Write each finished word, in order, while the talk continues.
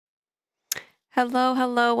Hello,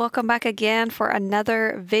 hello. Welcome back again for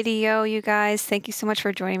another video, you guys. Thank you so much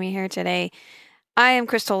for joining me here today. I am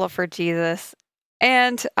Christola for Jesus,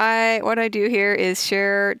 and what I do here is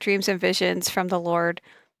share dreams and visions from the Lord.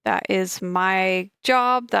 That is my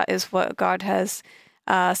job. That is what God has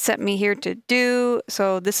sent me here to do.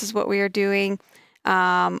 So this is what we are doing.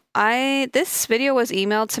 This video was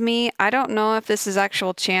emailed to me. I don't know if this is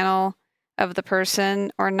actual channel of the person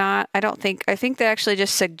or not. I think they actually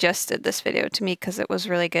just suggested this video to me because it was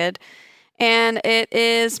really good. And it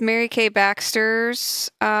is Mary Kay Baxter's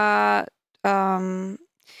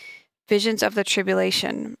Visions of the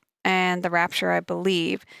Tribulation and the Rapture, I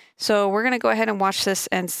believe. So we're going to go ahead and watch this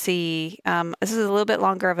and see. This is a little bit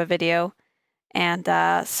longer of a video. And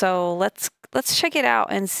so let's check it out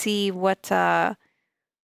and see what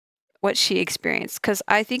she experienced, because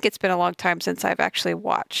I think it's been a long time since I've actually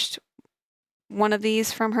watched one of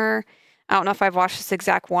these from her. I don't know if I've watched this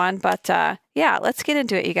exact one, but yeah, let's get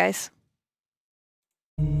into it, you guys.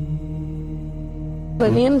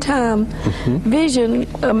 An end time vision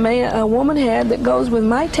a woman had that goes with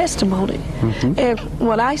my testimony. And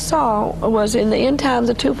what I saw was in the end times,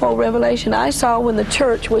 a twofold revelation. I saw when the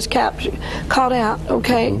church was caught out,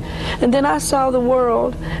 okay? And then I saw the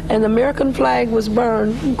world, and the American flag was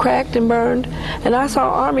burned, cracked and burned, and I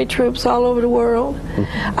saw army troops all over the world.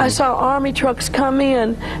 I saw army trucks come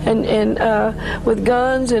in and with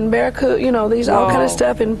guns and barracuda, you know, these all kind of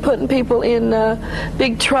stuff, and putting people in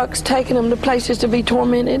big trucks, taking them to places to be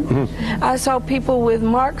tormented. I saw people with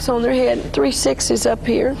marks on their head, 3 6s up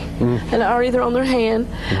here, and are either on their hand,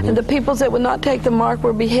 and the peoples that would not take the mark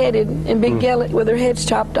were beheaded in big gullet with their heads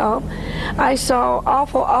chopped off. I saw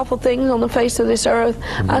awful, awful things on the face of this earth.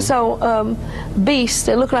 I saw beasts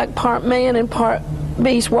that looked like part man and part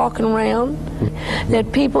beast walking around.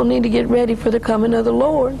 That people need to get ready for the coming of the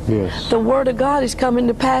Lord. Yes. The Word of God is coming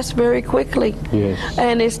to pass very quickly. Yes.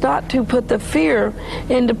 And it's not to put the fear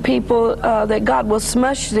into people that God will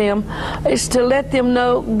smush them. It's to let them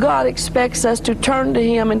know God expects us to turn to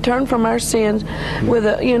Him and turn from our sins with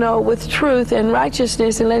with truth and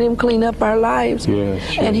righteousness, and let Him clean up our lives.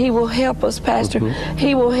 Yes. And He will help us, Pastor.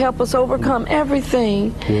 He will help us overcome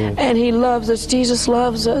everything. Yes. And He loves us. Jesus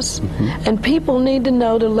loves us. And people need to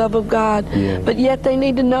know the love of God. Yes. But yet they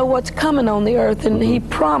need to know what's coming on the earth. And He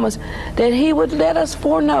promised that He would let us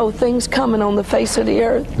foreknow things coming on the face of the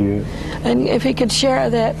earth. Yes. And if He could share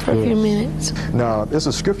that for a few minutes. Now, there's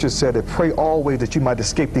a scripture said that pray always that you might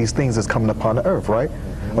escape these things that's coming upon the earth, right?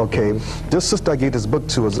 Okay. This sister I gave this book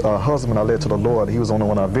to, his husband I led to the Lord. He was on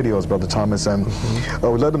one of our videos, Brother Thomas, and we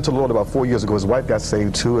led him to the Lord about 4 years ago. His wife got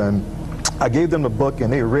saved too, and I gave them the book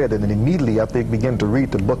and they read it, and immediately after they began to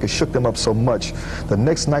read the book, it shook them up so much. The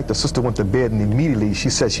next night the sister went to bed, and immediately she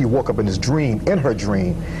said she woke up in this dream. In her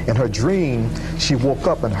dream, she woke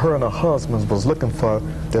up, and her husband was looking for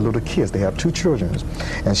their little kids. They have 2 children.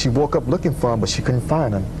 And she woke up looking for them, but she couldn't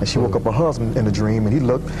find them. And she woke up her husband in the dream, and he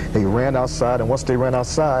looked, they ran outside, and once they ran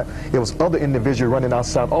outside, it was other individuals running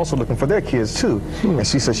outside also looking for their kids too. And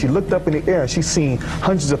she said she looked up in the air, and she seen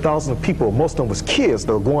hundreds of thousands of people, most of them was kids,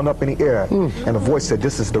 though, going up in the air. And a voice said,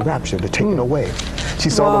 "This is the rapture, they're taking away." She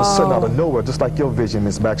saw all of a sudden out of nowhere, just like your vision,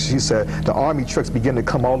 Miss Baxter, she said the army trucks begin to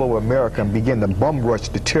come all over America and begin to bum rush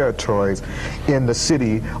the territories in the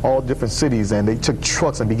city, all different cities, and they took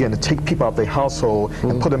trucks and began to take people out of their household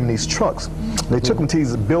and put them in these trucks. They took them to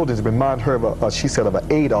these buildings, remind her of she said, of an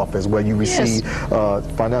aid office where you receive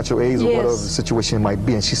financial aids or whatever the situation might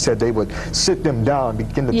be. And she said they would sit them down and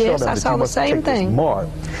begin to tell them that you must take this mark.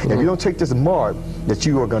 If you don't take this mark, that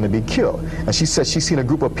you are going to be killed. And she said she seen a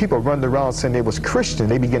group of people running around saying they was Christian.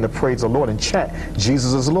 They began to praise the Lord and chant,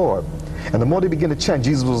 "Jesus is Lord." And the more they began to chant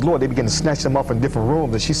Jesus was Lord, they began to snatch them off in different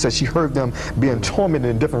rooms. And she said she heard them being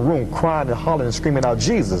tormented in different rooms, crying and hollering and screaming out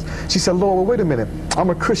Jesus. She said, "Lord, well, wait a minute.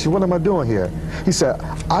 I'm a Christian. What am I doing here?" He said,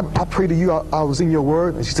 I pray to you. I was in your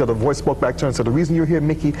word. And she said, the voice spoke back to her and said, "The reason you're here,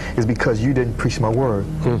 Mickey, is because you didn't preach my word."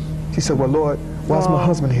 She said, "Well, Lord, why's my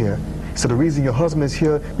husband here?" He said, "The reason your husband is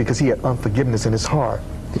here because he had unforgiveness in his heart."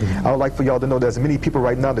 I would like for y'all to know there's many people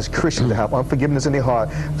right now that's Christians that have unforgiveness in their heart.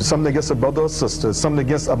 Some against a brother or sister, some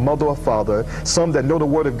against a mother or father, some that know the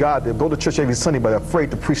word of God, that go to church every Sunday but are afraid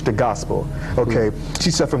to preach the gospel. Okay.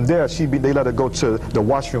 She said from there they let her go to the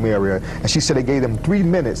washroom area, and she said they gave them 3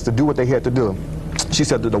 minutes to do what they had to do. She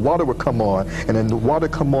said that the water would come on, and then the water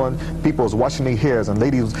come on, people was washing their hairs, and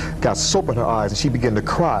ladies got soap in her eyes, and she began to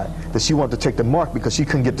cry that she wanted to take the mark because she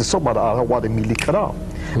couldn't get the soap out of her water immediately cut off.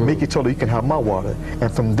 Mickey told her, "You can have my water." And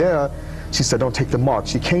from there, She said, don't take the mark.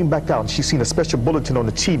 She came back out and she seen a special bulletin on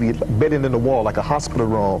the TV bedding in the wall like a hospital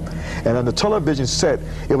room. And on the television set,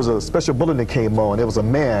 it was a special bulletin that came on. It was a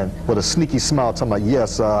man with a sneaky smile talking about,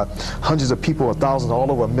 yes, hundreds of people, thousands all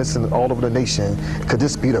over, missing all over the nation. Could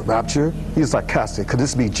this be the rapture? He was sarcastic. Could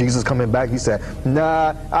this be Jesus coming back? He said,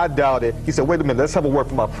 nah, I doubt it. He said, wait a minute, let's have a word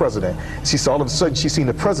from our president. She said, all of a sudden, she seen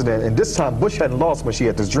the president, and this time Bush hadn't lost when she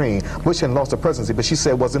had this dream. Bush hadn't lost the presidency, but she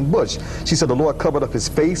said it wasn't Bush. She said the Lord covered up his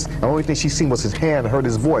face, and the only thing she seen was his hand, heard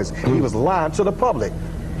his voice. And he was lying to the public.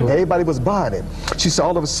 Everybody was buying it. She said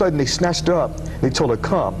all of a sudden they snatched her up. They told her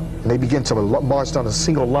come. And they began to march down a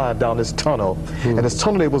single line down this tunnel. And this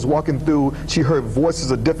tunnel they was walking through, she heard voices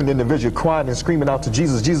of different individuals crying and screaming out to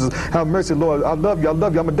Jesus. Jesus, have mercy, Lord. I love you. I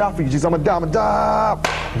love you. I'm going to die for you, Jesus. I'm going to die. I'm going to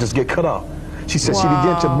die. And just get cut off. She said she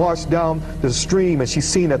began to march down the stream, and she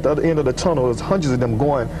seen at the other end of the tunnel, there was hundreds of them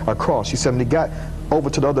going across. She said when they got over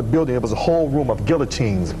to the other building, it was a whole room of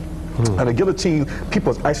guillotines. And the guillotine,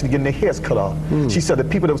 people was actually getting their heads cut off. She said the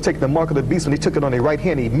people that was taking the mark of the beast, when they took it on their right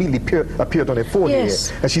hand, it immediately appeared on their forehead.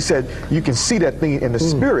 Yes. And she said you can see that thing in the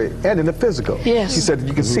spirit and in the physical. Yes. She said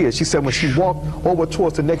you can see it. She said when she walked over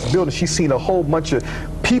towards the next building, she seen a whole bunch of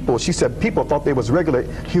people. She said people thought they was regular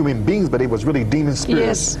human beings, but they was really demon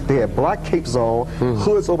spirits. Yes. They had black capes on,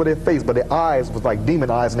 hoods over their face, but their eyes was like demon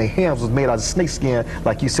eyes, and their hands was made out of snake skin,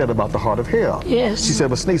 like you said about the heart of hell. Yes. She said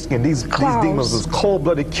with snake skin, these demons was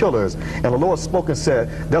cold-blooded killers. And the Lord spoke and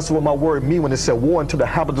said, that's what my word mean when it said, war unto the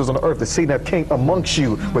inhabitants on the earth, that Satan have came amongst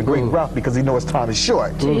you with great wrath, because he knows his time is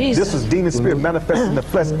short. This was demon spirit manifesting in the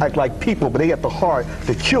flesh, act like people, but they had the heart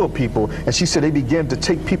to kill people. And she said they began to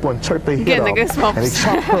take people and chop their head off. And they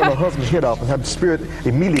chopped her and her husband's head off, and her spirit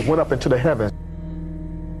immediately went up into the heavens.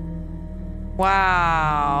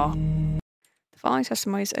 Wow. The following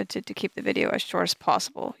testimony is edited to keep the video as short as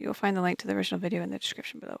possible. You will find the link to the original video in the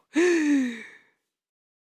description below.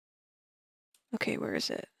 Okay, where is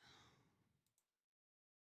it?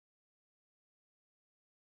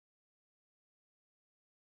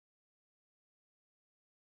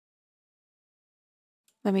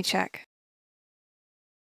 Let me check.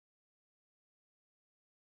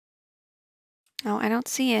 Oh, I don't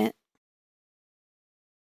see it.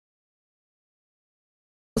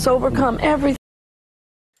 It's overcome everything.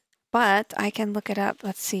 But I can look it up.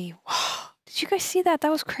 Let's see. Wow. Did you guys see that? That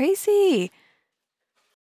was crazy.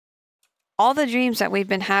 All the dreams that we've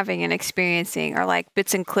been having and experiencing are like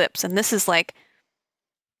bits and clips. And this is like,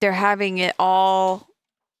 they're having it all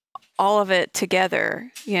of it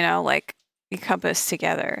together, you know, like encompassed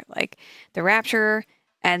together. Like the rapture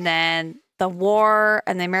and then the war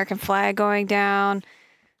and the American flag going down.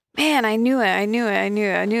 Man, I knew it. I knew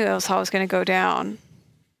it was how it was going to go down.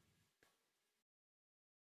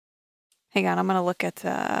 Hang on, I'm going to look at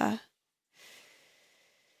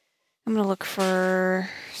I'm going to look for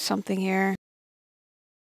something here.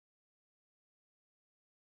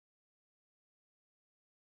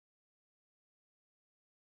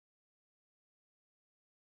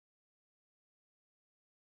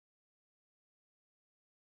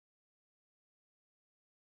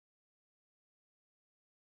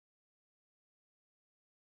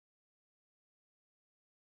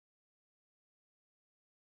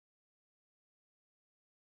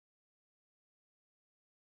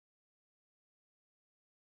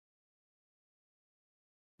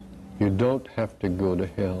 You don't have to go to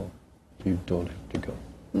hell. You don't have to go.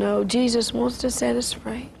 No, Jesus wants to set us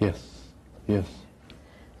free. Yes, yes.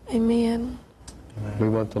 Amen. We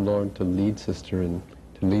want the Lord to lead, sister, and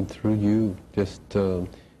to lead through you, just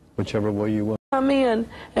whichever way you want. Come in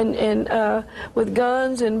and with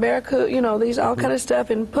guns and barracuda, you know, these all kind of stuff,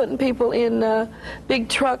 and putting people in big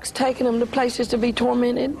trucks, taking them to places to be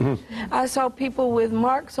tormented. I saw people with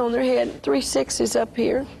marks on their head, 3 6s up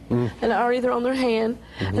here, and are either on their hand.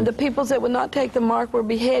 And the peoples that would not take the mark were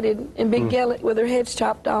beheaded in big gullet with their heads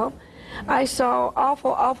chopped off. I saw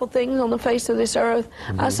awful, awful things on the face of this earth.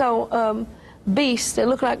 I saw beasts that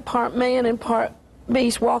looked like part man and part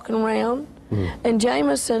beast walking around. And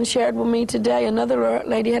Jameson shared with me today, another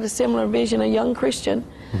lady had a similar vision, a young Christian.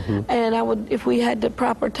 And I would, if we had the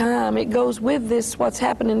proper time, it goes with this, what's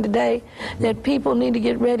happening today, that people need to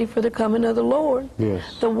get ready for the coming of the Lord. Yes.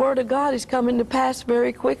 The Word of God is coming to pass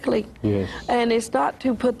very quickly. Yes. And it's not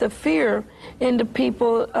to put the fear into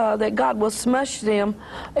people that God will smush them.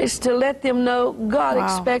 It's to let them know God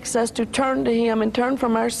expects us to turn to Him and turn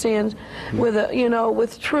from our sins with, you know,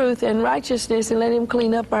 with truth and righteousness, and let Him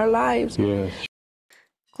clean up our lives. Yes.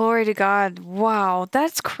 Glory to God. Wow,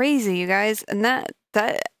 that's crazy, you guys. And that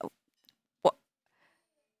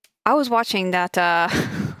I was watching that I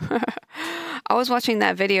was watching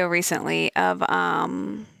that video recently of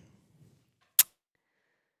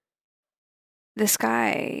this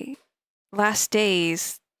guy, last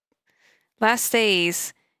days,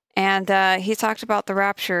 and he talked about the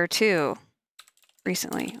rapture too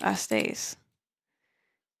recently, last days.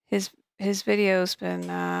 His video's been,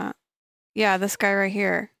 yeah, this guy right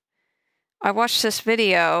here. I watched this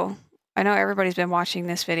video. I know everybody's been watching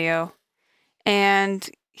this video. And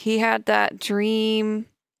he had that dream,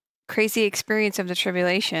 crazy experience of the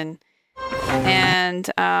tribulation. And,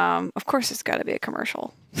 of course, it's got to be a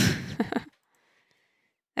commercial.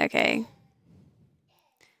 Okay.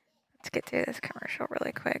 Let's get through this commercial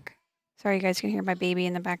really quick. Sorry, you guys can hear my baby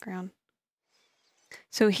in the background.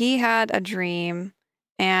 So he had a dream,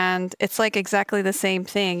 and it's like exactly the same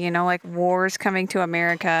thing, you know, like wars coming to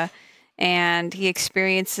America, and he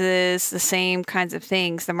experiences the same kinds of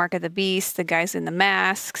things, the mark of the beast, the guys in the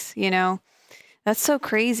masks, you know. That's so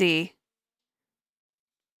crazy.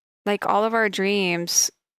 Like all of our dreams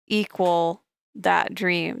equal that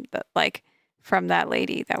dream that like from that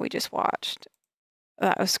lady that we just watched.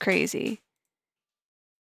 That was crazy.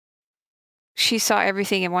 She saw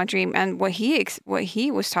everything in one dream, and what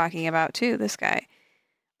he was talking about too, this guy,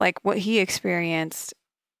 like what he experienced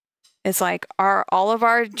is like all of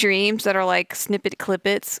our dreams that are like snippet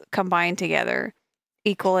clippets combined together,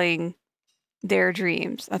 equaling their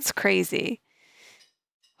dreams. That's crazy.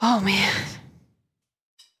 Oh man.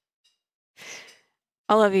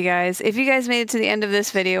 I love you guys. If you guys made it to the end of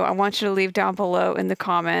this video, I want you to leave down below in the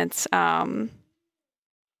comments.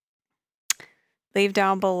 Leave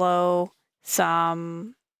down below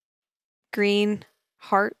some green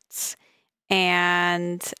hearts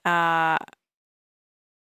and Acts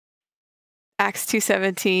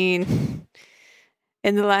 2:17.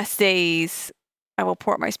 In the last days, I will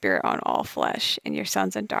pour my spirit on all flesh, and your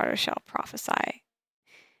sons and daughters shall prophesy.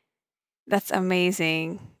 That's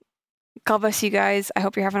amazing. God bless you guys. I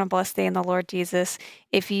hope you're having a blessed day in the Lord Jesus.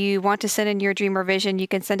 If you want to send in your dream or vision, you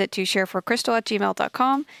can send it to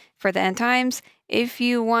shareforcrystal@gmail.com for the end times. If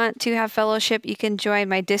you want to have fellowship, you can join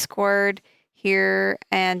my Discord here,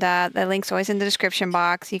 and the link's always in the description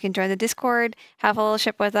box. You can join the Discord, have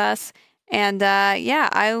fellowship with us. And yeah,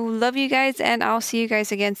 I love you guys, and I'll see you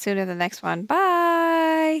guys again soon in the next one. Bye.